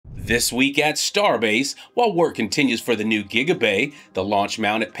This week at Starbase, while work continues for the new Giga Bay, the launch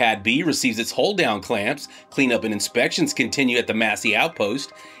mount at Pad B receives its hold-down clamps, cleanup and inspections continue at the Massey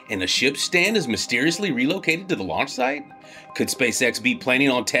Outpost, and a ship stand is mysteriously relocated to the launch site? Could SpaceX be planning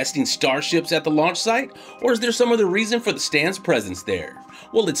on testing Starships at the launch site, or is there some other reason for the stand's presence there?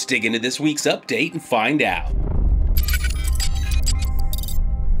 Well, let's dig into this week's update and find out.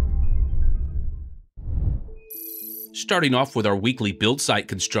 Starting off with our weekly build site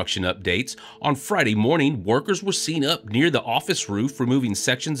construction updates, on Friday morning, workers were seen up near the office roof removing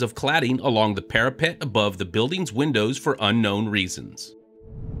sections of cladding along the parapet above the building's windows for unknown reasons.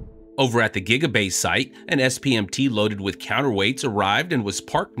 Over at the Giga Bay site, an SPMT loaded with counterweights arrived and was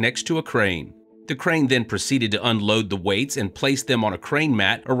parked next to a crane. The crane then proceeded to unload the weights and place them on a crane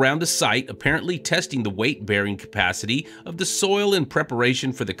mat around the site, apparently testing the weight-bearing capacity of the soil in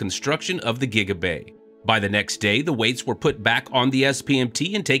preparation for the construction of the Giga Bay. By the next day, the weights were put back on the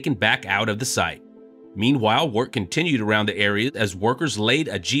SPMT and taken back out of the site. Meanwhile, work continued around the area as workers laid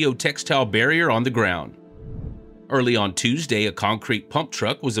a geotextile barrier on the ground. Early on Tuesday, a concrete pump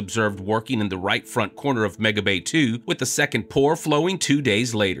truck was observed working in the right front corner of Mega Bay 2, with the second pour flowing 2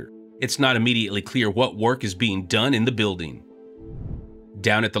 days later. It's not immediately clear what work is being done in the building.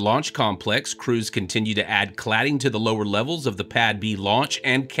 Down at the launch complex, crews continue to add cladding to the lower levels of the Pad B launch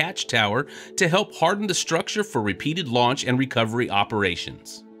and catch tower to help harden the structure for repeated launch and recovery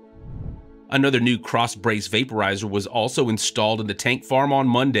operations. Another new cross-brace vaporizer was also installed in the tank farm on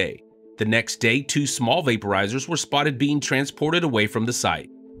Monday. The next day, 2 small vaporizers were spotted being transported away from the site.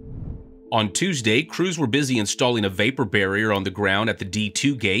 On Tuesday, crews were busy installing a vapor barrier on the ground at the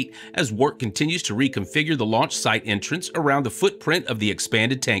D2 gate as work continues to reconfigure the launch site entrance around the footprint of the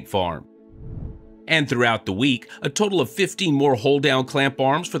expanded tank farm. And throughout the week, a total of 15 more hold-down clamp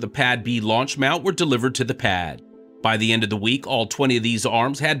arms for the Pad B launch mount were delivered to the pad. By the end of the week, all 20 of these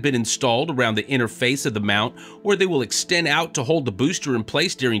arms had been installed around the inner face of the mount, where they will extend out to hold the booster in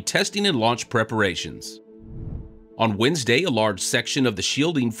place during testing and launch preparations. On Wednesday, a large section of the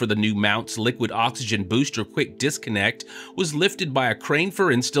shielding for the new mount's liquid oxygen booster quick disconnect was lifted by a crane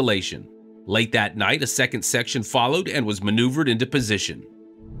for installation. Late that night, a second section followed and was maneuvered into position.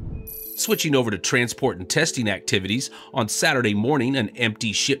 Switching over to transport and testing activities, on Saturday morning, an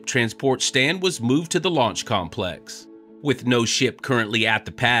empty ship transport stand was moved to the launch complex. With no ship currently at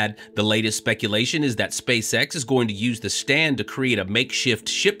the pad, the latest speculation is that SpaceX is going to use the stand to create a makeshift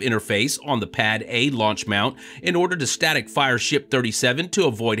ship interface on the Pad A launch mount in order to static fire Ship 37 to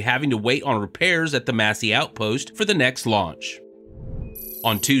avoid having to wait on repairs at the Massey Outpost for the next launch.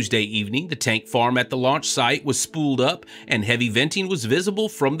 On Tuesday evening, the tank farm at the launch site was spooled up and heavy venting was visible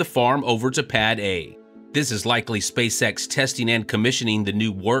from the farm over to Pad A. This is likely SpaceX testing and commissioning the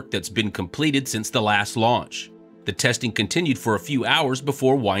new work that's been completed since the last launch. The testing continued for a few hours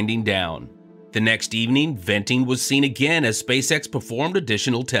before winding down. The next evening, venting was seen again as SpaceX performed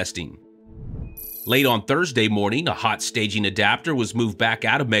additional testing. Late on Thursday morning, a hot staging adapter was moved back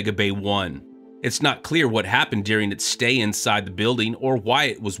out of Mega Bay 1. It's not clear what happened during its stay inside the building or why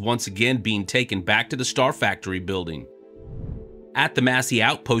it was once again being taken back to the Star Factory building. At the Massey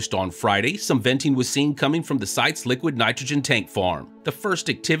Outpost on Friday, some venting was seen coming from the site's liquid nitrogen tank farm, the first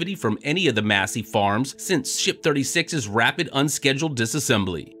activity from any of the Massey farms since Ship 36's rapid unscheduled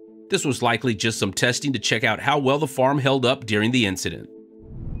disassembly. This was likely just some testing to check out how well the farm held up during the incident.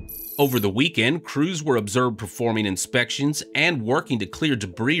 Over the weekend, crews were observed performing inspections and working to clear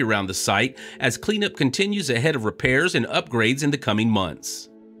debris around the site as cleanup continues ahead of repairs and upgrades in the coming months.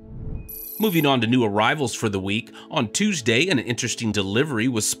 Moving on to new arrivals for the week, on Tuesday an interesting delivery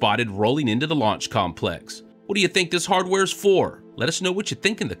was spotted rolling into the launch complex. What do you think this hardware is for? Let us know what you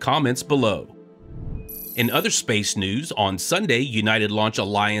think in the comments below. In other space news, on Sunday, United Launch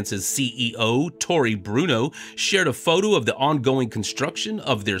Alliance's CEO, Tori Bruno, shared a photo of the ongoing construction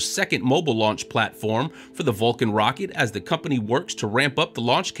of their second mobile launch platform for the Vulcan rocket as the company works to ramp up the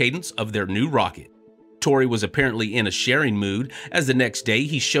launch cadence of their new rocket. Tori was apparently in a sharing mood, as the next day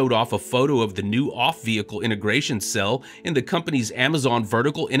he showed off a photo of the new off-vehicle integration cell in the company's Amazon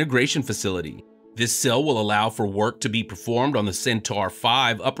vertical integration facility. This cell will allow for work to be performed on the Centaur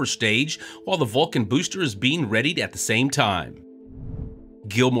 5 upper stage while the Vulcan booster is being readied at the same time.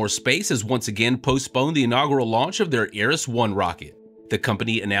 Gilmore Space has once again postponed the inaugural launch of their Eris-1 rocket. The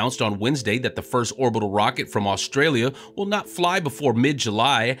company announced on Wednesday that the first orbital rocket from Australia will not fly before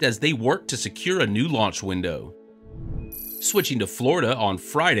mid-July as they work to secure a new launch window. Switching to Florida, on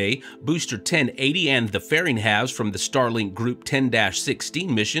Friday, Booster 1080 and the fairing halves from the Starlink Group 10-16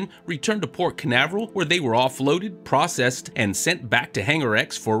 mission returned to Port Canaveral, where they were offloaded, processed, and sent back to Hangar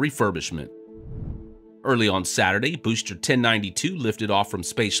X for refurbishment. Early on Saturday, Booster 1092 lifted off from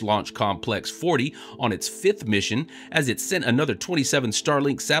Space Launch Complex 40 on its 5th mission as it sent another 27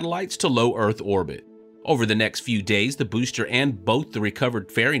 Starlink satellites to low Earth orbit. Over the next few days, the booster and both the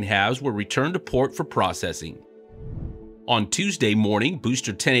recovered fairing halves were returned to port for processing. On Tuesday morning,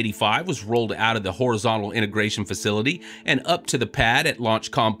 Booster 1085 was rolled out of the horizontal integration facility and up to the pad at Launch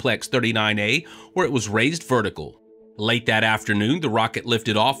Complex 39A, where it was raised vertical. Late that afternoon, the rocket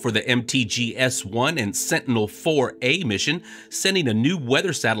lifted off for the MTG-S1 and Sentinel-4A mission, sending a new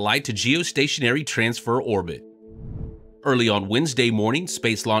weather satellite to geostationary transfer orbit. Early on Wednesday morning,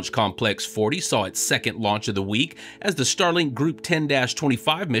 Space Launch Complex 40 saw its second launch of the week as the Starlink Group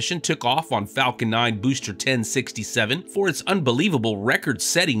 10-25 mission took off on Falcon 9 Booster 1067 for its unbelievable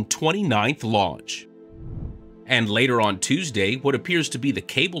record-setting 29th launch. And later on Tuesday, what appears to be the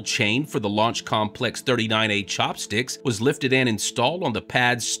cable chain for the Launch Complex 39A chopsticks was lifted and installed on the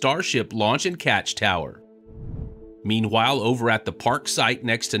pad's Starship launch and catch tower. Meanwhile, over at the park site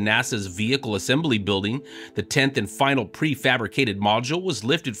next to NASA's Vehicle Assembly Building, the 10th and final prefabricated module was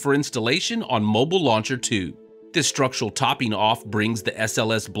lifted for installation on Mobile Launcher 2. This structural topping off brings the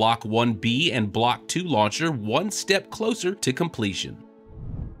SLS Block 1B and Block 2 launcher one step closer to completion.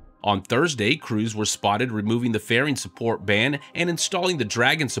 On Thursday, crews were spotted removing the fairing support band and installing the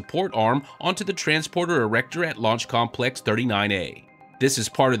Dragon support arm onto the transporter erector at Launch Complex 39A. This is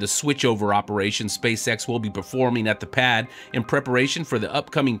part of the switchover operation SpaceX will be performing at the pad in preparation for the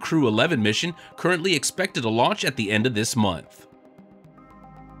upcoming Crew 11 mission, currently expected to launch at the end of this month.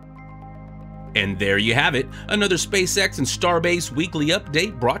 And there you have it, another SpaceX and Starbase weekly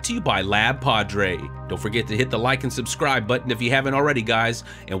update brought to you by LabPadre. Don't forget to hit the like and subscribe button if you haven't already, guys,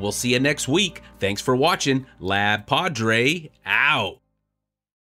 and we'll see you next week. Thanks for watching. LabPadre out.